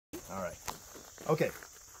All right. Okay.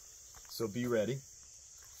 So be ready.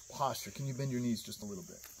 Posture. Can you bend your knees just a little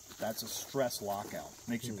bit? That's a stress lockout.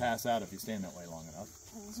 Makes you pass out if you stand that way long enough.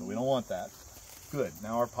 So we don't want that. Good.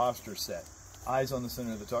 Now our posture set. Eyes on the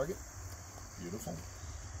center of the target. Beautiful.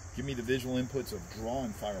 Give me the visual inputs of draw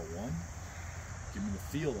and fire 1. Give me the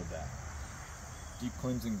feel of that. Deep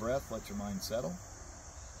cleansing breath. Let your mind settle.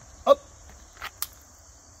 Up.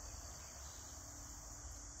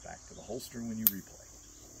 Back to the holster when you replay.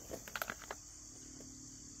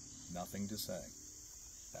 Nothing to say.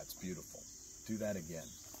 That's beautiful. Do that again.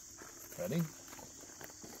 Ready?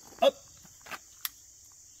 Up.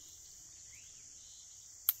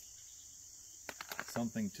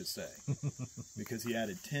 Something to say. Because he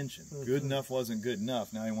added tension. Good enough wasn't good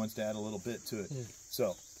enough. Now he wants to add a little bit to it.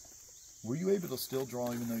 So, were you able to still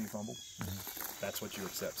draw even though you fumbled? That's what you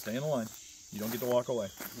accept. Stay in the line. You don't get to walk away.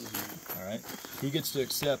 All right? He gets to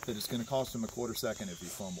accept that it's going to cost him a quarter second if he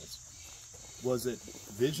fumbles. Was it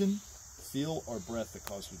vision, feel, or breath that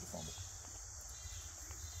caused you to fumble?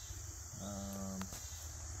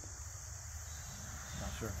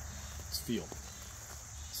 Not sure. It's feel.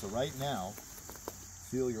 So right now,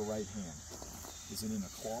 feel your right hand. Is it in a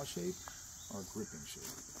claw shape or a gripping shape?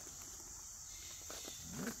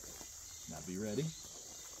 All right. Now be ready.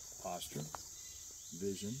 Posture,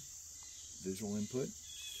 vision, visual input,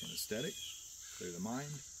 kinesthetic, clear the mind,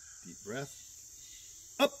 deep breath,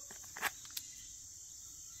 up,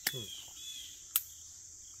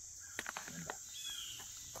 and back.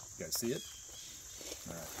 You guys see it?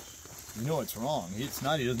 All right. You know it's wrong. It's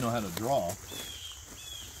not he doesn't know how to draw.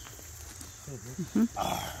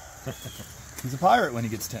 He's a pirate when he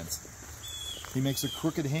gets tense. He makes a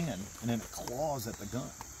crooked hand and then it claws at the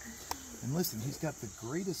gun. And listen, he's got the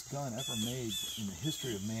greatest gun ever made in the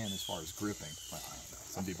history of man as far as gripping. Well, I don't know.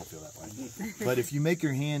 Some people feel that way. But if you make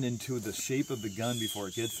your hand into the shape of the gun before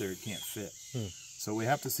it gets there, it can't fit. So we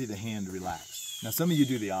have to see the hand relax. Now, some of you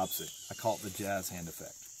do the opposite. I call it the jazz hand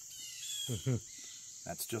effect.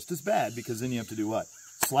 That's just as bad because then you have to do what?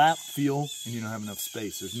 Slap, feel, and you don't have enough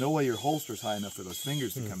space. There's no way your holster's high enough for those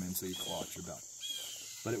fingers to come in so you claw at your belt.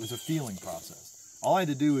 But it was a feeling process. All I had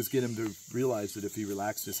to do was get him to realize that if he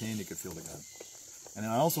relaxed his hand, he could feel the gun. And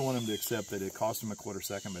then I also want him to accept that it cost him a quarter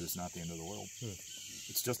second, but it's not the end of the world.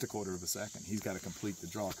 It's just a quarter of a second. He's got to complete the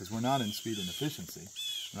draw because we're not in speed and efficiency.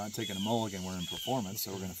 We're not taking a mulligan, we're in performance,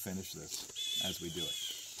 so we're going to finish this as we do it.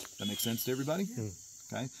 That make sense to everybody?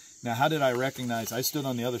 Okay. Now, how did I recognize? I stood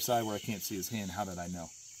on the other side where I can't see his hand. How did I know?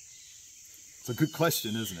 It's a good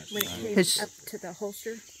question, isn't it? When it came up to the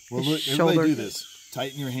holster? Well, look, everybody do this.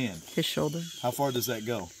 Tighten your hand. His shoulder. How far does that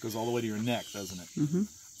go? Goes all the way to your neck, doesn't it?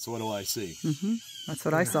 So what do I see? That's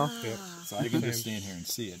what I saw. So I can just stand here and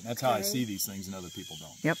see it. And that's how I see these things and other people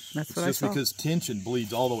don't. Yep, that's what I saw. It's just because tension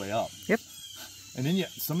bleeds all the way up. Yep. And then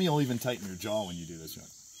some of you will even tighten your jaw when you do this.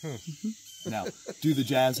 Now, do the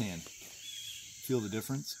jazz hand. Feel the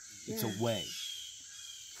difference? It's a way.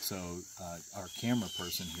 So our camera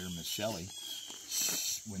person here, Miss Shelley,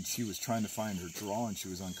 when she was trying to find her draw and she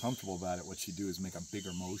was uncomfortable about it, what she'd do is make a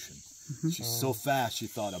bigger motion. She's so fast, she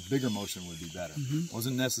thought a bigger motion would be better. It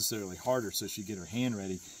wasn't necessarily harder, so she'd get her hand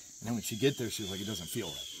ready. And then when she get there, she was like, it doesn't feel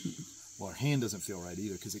right. Well, her hand doesn't feel right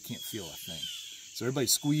either because it can't feel a thing. So everybody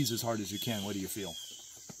squeeze as hard as you can. What do you feel?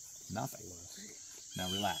 Nothing. Now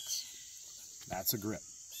relax. That's a grip.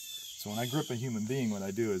 So when I grip a human being, what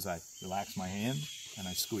I do is I relax my hand and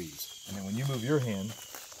I squeeze. And then when you move your hand,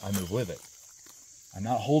 I move with it. I'm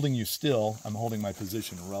not holding you still, I'm holding my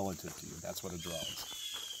position relative to you. That's what a draw is.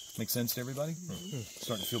 Make sense to everybody?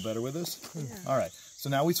 Starting to feel better with this? All right, so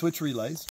now we switch relays.